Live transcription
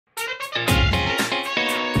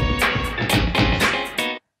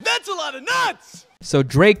That's a lot of nuts! So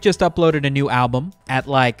Drake just uploaded a new album at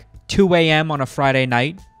like 2 a.m. on a Friday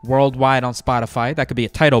night, worldwide on Spotify. That could be a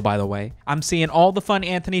title, by the way. I'm seeing all the fun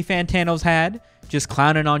Anthony Fantano's had, just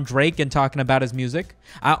clowning on Drake and talking about his music.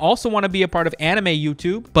 I also want to be a part of anime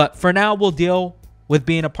YouTube, but for now we'll deal with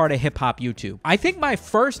being a part of hip-hop YouTube. I think my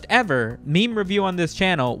first ever meme review on this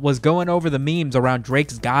channel was going over the memes around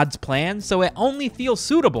Drake's God's Plan, so it only feels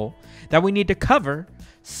suitable that we need to cover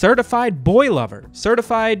Certified Boy Lover,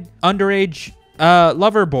 Certified Underage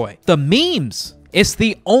Lover Boy. The memes. It's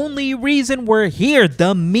the only reason we're here.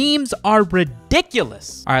 The memes are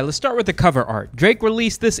ridiculous. All right, let's start with the cover art. Drake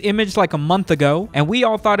released this image like a month ago, and we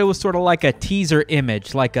all thought it was sort of like a teaser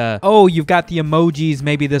image, like a, oh, you've got the emojis.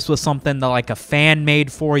 Maybe this was something that like a fan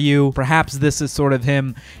made for you. Perhaps this is sort of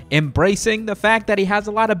him embracing the fact that he has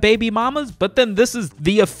a lot of baby mamas, but then this is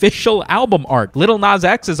the official album art. Lil Nas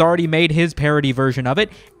X has already made his parody version of it.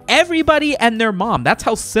 Everybody and their mom. That's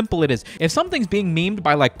how simple it is. If something's being memed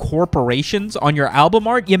by like corporations on your album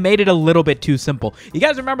art, you made it a little bit too simple. You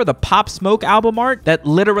guys remember the Pop Smoke album art that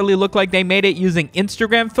literally looked like they made it using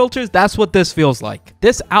Instagram filters? That's what this feels like.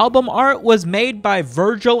 This album art was made by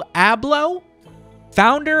Virgil Abloh,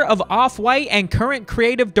 founder of Off-White and current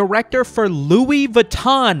creative director for Louis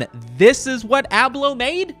Vuitton. This is what Abloh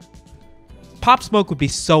made? Pop Smoke would be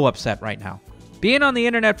so upset right now. Being on the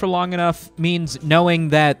internet for long enough means knowing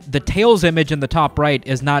that the Tails image in the top right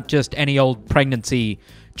is not just any old pregnancy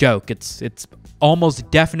joke. It's almost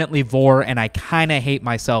definitely vor, and I kind of hate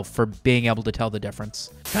myself for being able to tell the difference.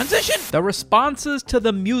 Transition! The responses to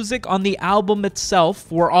the music on the album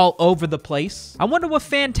itself were all over the place. I wonder what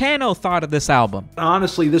Fantano thought of this album.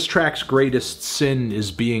 Honestly, this track's greatest sin is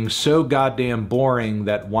being so goddamn boring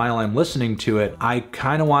that while I'm listening to it, I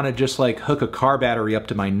kind of want to just like hook a car battery up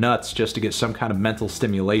to my nuts just to get some kind of mental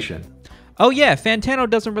stimulation. Oh yeah, Fantano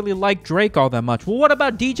doesn't really like Drake all that much. Well, what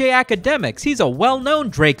about DJ Academics? He's a well-known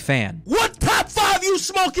Drake fan. What top 5 you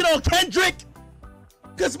smoking on, Kendrick?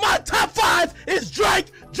 Cause my top 5 is Drake,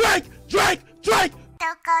 Drake, Drake, Drake.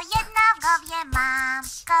 Tylko jedna w głowie mam,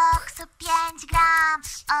 koksu 5 gram,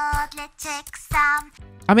 odleciek sam.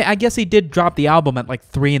 I mean, I guess he did drop the album at like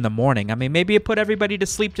 3 in the morning. I mean, maybe it put everybody to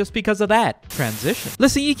sleep just because of that. Transition.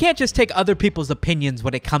 Listen, you can't just take other people's opinions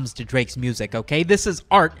when it comes to Drake's music, okay? This is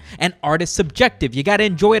art, and art is subjective. You gotta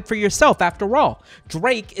enjoy it for yourself, after all.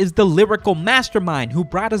 Drake is the lyrical mastermind who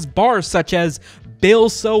brought us bars such as, "Bill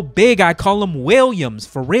so big, I call him Williams,"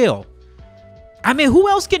 for real. I mean, who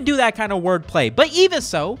else can do that kind of wordplay? But even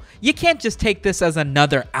so, you can't just take this as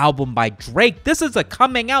another album by Drake. This is a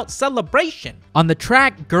coming out celebration. On the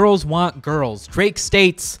track, Girls Want Girls, Drake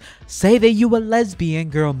states, "Say that you a lesbian,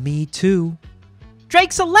 girl, me too."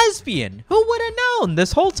 Drake's a lesbian. Who would have known?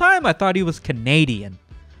 This whole time I thought he was Canadian.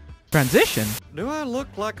 Transition. Do I look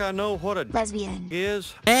like I know what a Lesbian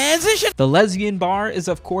is? Transition. The lesbian bar is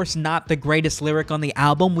of course not the greatest lyric on the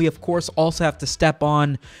album. We of course also have to step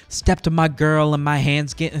to my girl and my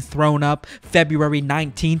hands getting thrown up. February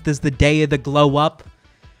 19th is the day of the glow up.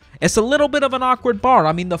 It's a little bit of an awkward bar.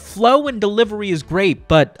 I mean, the flow and delivery is great,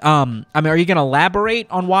 but I mean, are you gonna elaborate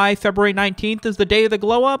on why February 19th is the day of the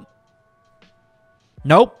glow up?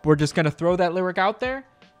 Nope, we're just gonna throw that lyric out there.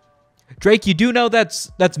 Drake, you do know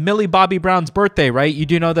that's Millie Bobby Brown's birthday, right? You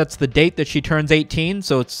do know that's the date that she turns 18,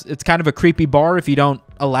 so it's kind of a creepy bar if you don't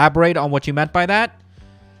elaborate on what you meant by that.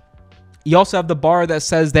 You also have the bar that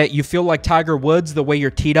says that you feel like Tiger Woods the way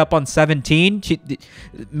you're teed up on 17.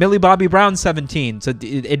 Millie Bobby Brown's 17, so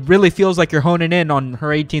it really feels like you're honing in on her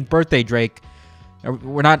 18th birthday, Drake.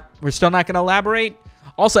 We're still not going to elaborate.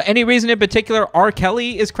 Also, any reason in particular R.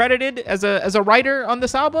 Kelly is credited as a writer on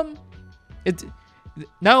this album?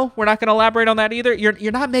 No, we're not going to elaborate on that either.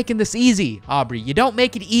 You're not making this easy, Aubrey. You don't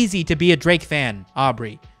make it easy to be a Drake fan,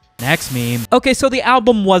 Aubrey. Next meme. Okay, so the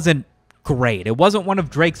album wasn't great. It wasn't one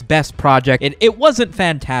of Drake's best projects. It wasn't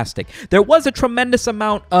fantastic. There was a tremendous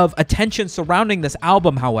amount of attention surrounding this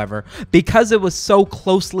album, however, because it was so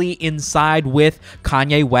closely inside with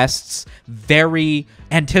Kanye West's very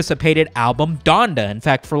anticipated album, Donda. In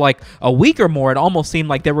fact, for like a week or more, it almost seemed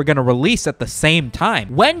like they were going to release at the same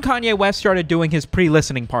time. When Kanye West started doing his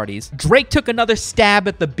pre-listening parties, Drake took another stab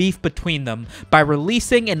at the beef between them by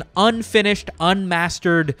releasing an unfinished,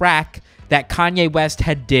 unmastered track that Kanye West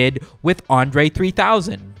had did with Andre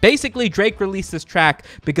 3000. Basically, Drake released this track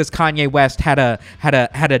because Kanye West had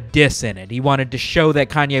a diss in it. He wanted to show that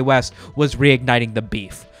Kanye West was reigniting the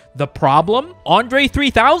beef. The problem? Andre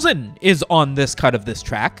 3000 is on this cut of this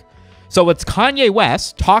track. So it's Kanye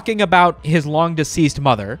West talking about his long-deceased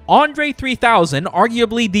mother. Andre 3000,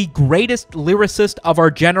 arguably the greatest lyricist of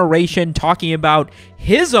our generation, talking about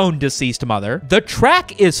his own deceased mother. The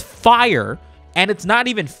track is fire. and it's not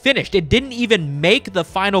even finished. It didn't even make the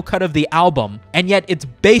final cut of the album, and yet it's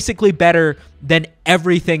basically better than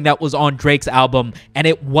everything that was on Drake's album, and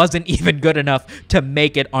it wasn't even good enough to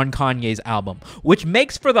make it on Kanye's album, which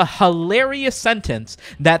makes for the hilarious sentence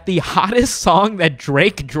that the hottest song that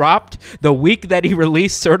Drake dropped the week that he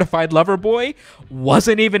released Certified Lover Boy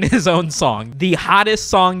wasn't even his own song. The hottest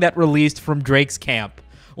song that released from Drake's camp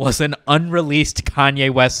was an unreleased Kanye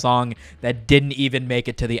West song that didn't even make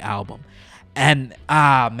it to the album. And,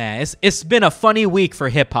 man, it's been a funny week for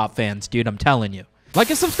hip-hop fans, dude, I'm telling you. Like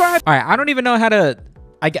and subscribe. All right, I don't even know how to...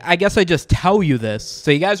 I guess I just tell you this.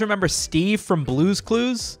 So you guys remember Steve from Blue's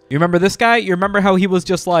Clues? You remember this guy? You remember how he was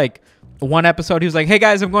just like... One episode, he was like, hey,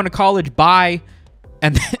 guys, I'm going to college, bye.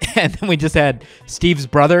 And then we just had Steve's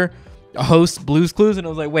brother host Blue's Clues, and it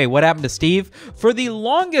was like, wait, what happened to Steve? For the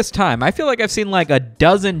longest time, I feel like I've seen like a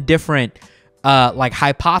dozen different... like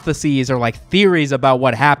hypotheses or like theories about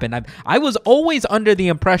what happened. I was always under the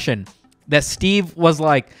impression that Steve was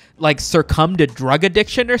like succumbed to drug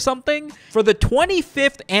addiction or something. For the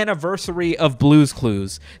 25th anniversary of Blue's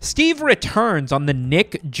Clues, Steve returns on the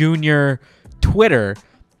Nick Jr. Twitter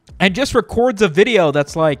and just records a video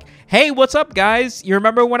that's like, hey, what's up, guys? You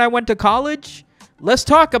remember when I went to college? Let's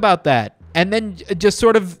talk about that. And then just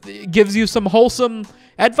sort of gives you some wholesome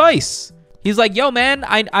advice. He's like, yo, man,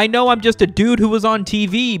 I know I'm just a dude who was on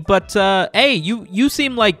TV, but hey, you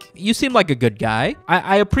seem like a good guy.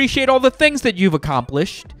 I appreciate all the things that you've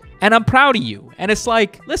accomplished, and I'm proud of you. And it's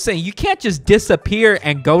like, listen, you can't just disappear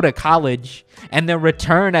and go to college and then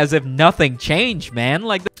return as if nothing changed, man.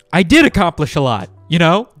 Like, I did accomplish a lot, you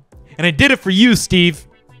know? And I did it for you, Steve.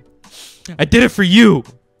 I did it for you.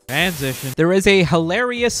 Transition. There is a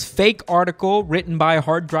hilarious fake article written by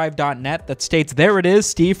harddrive.net that states, there it is,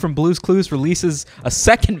 Steve from Blue's Clues releases a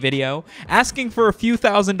second video asking for a few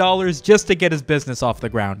 $1,000s just to get his business off the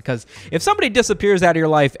ground. Because if somebody disappears out of your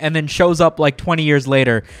life and then shows up like 20 years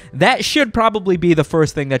later, that should probably be the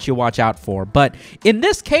first thing that you watch out for. But in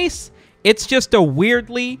this case, it's just a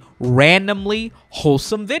weirdly, randomly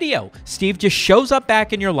wholesome video. Steve just shows up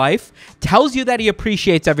back in your life, tells you that he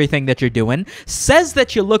appreciates everything that you're doing, says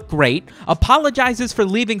that you look great, apologizes for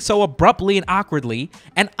leaving so abruptly and awkwardly,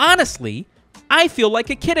 and honestly, I feel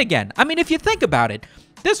like a kid again. I mean, if you think about it,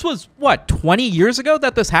 this was, what, 20 years ago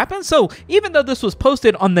that this happened? So even though this was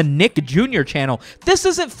posted on the Nick Jr. channel, this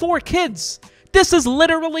isn't for kids. This is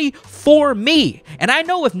literally for me. And I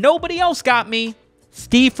know if nobody else got me,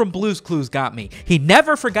 Steve from Blue's Clues got me. He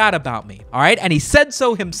never forgot about me, all right? And he said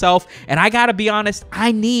so himself, and I gotta be honest,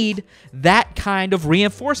 I need that kind of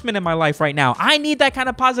reinforcement in my life right now. I need that kind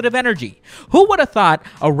of positive energy. Who would have thought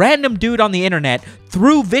a random dude on the internet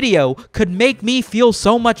through video could make me feel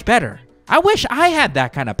so much better? I wish I had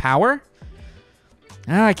that kind of power.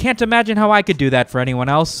 I can't imagine how I could do that for anyone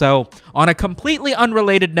else. So, on a completely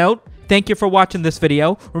unrelated note, thank you for watching this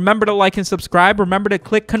video. Remember to like and subscribe. Remember to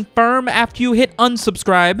click confirm after you hit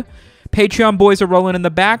unsubscribe. Patreon boys are rolling in the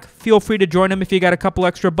back. Feel free to join them if you got a couple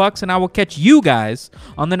extra bucks, and I will catch you guys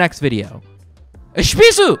on the next video.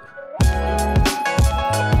 Shpisu!